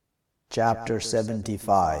Chapter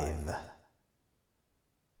 75.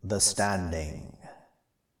 The Standing.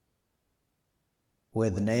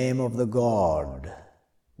 With name of the God,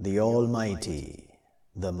 the Almighty,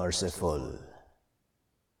 the Merciful.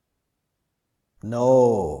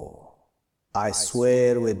 No, I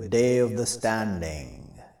swear with day of the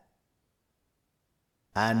standing,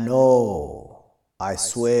 and no, I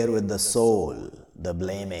swear with the soul, the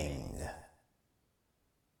blaming.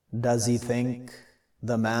 Does he think,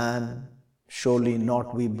 the man, surely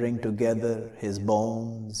not we bring together his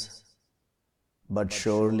bones, but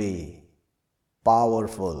surely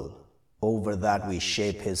powerful over that we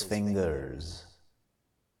shape his fingers.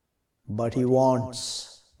 But he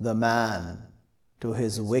wants the man to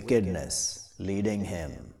his wickedness leading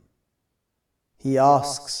him. He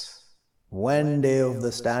asks, when day of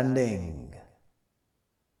the standing?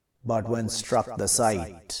 But when struck the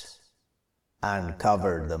sight, and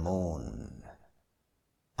covered the moon,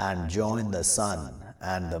 and joined the sun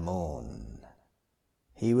and the moon,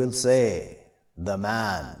 he will say, the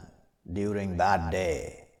man, during that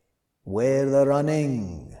day, where the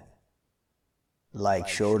running? Like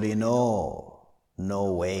surely no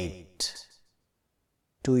wait.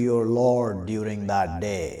 To your Lord during that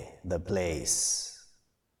day, the place.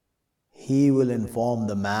 He will inform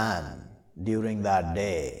the man during that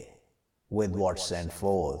day with what sent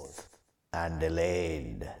forth and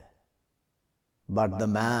delayed. But the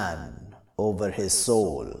man over his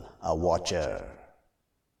soul a watcher,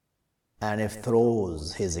 and if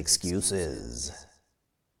throws his excuses,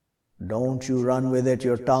 don't you run with it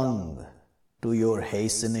your tongue to your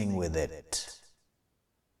hastening with it.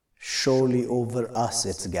 Surely over us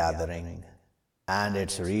it's gathering, and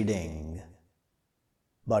it's reading.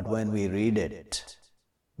 But when we read it,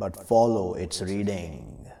 but follow its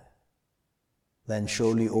reading, then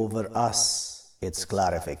surely over us its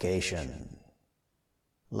clarification.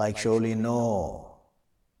 Like surely no,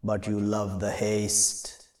 but you love the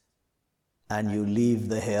haste, and you leave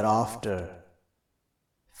the hereafter.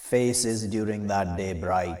 Faces during that day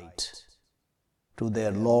bright, to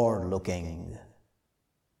their Lord looking,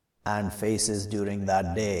 and faces during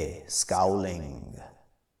that day scowling,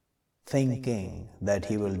 thinking that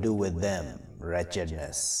he will do with them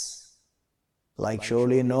wretchedness. Like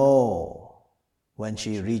surely no, when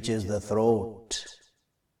she reaches the throat,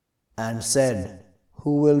 and said,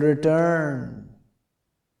 who will return?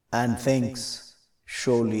 And thinks,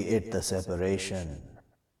 surely it the separation,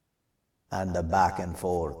 and the back and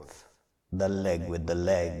forth, the leg with the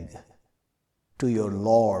leg, to your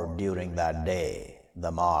Lord during that day,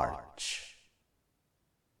 the march.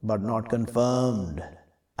 But not confirmed,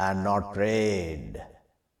 and not prayed,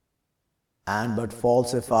 and but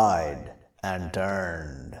falsified and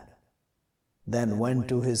turned, then went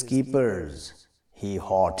to his keepers, he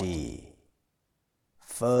haughty.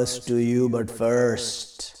 First to you, but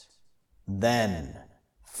first, then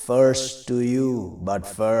first to you, but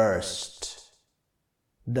first.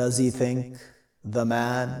 Does he think, the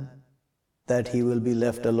man, that he will be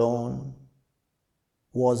left alone?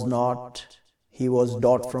 Was not he was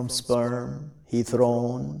dot from sperm, he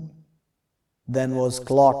thrown, then was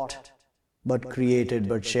clot, but created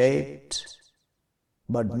but shaped,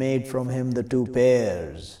 but made from him the two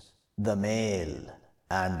pairs, the male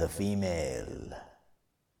and the female.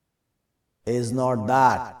 Is not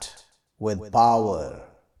that with power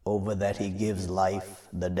over that he gives life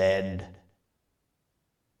the dead,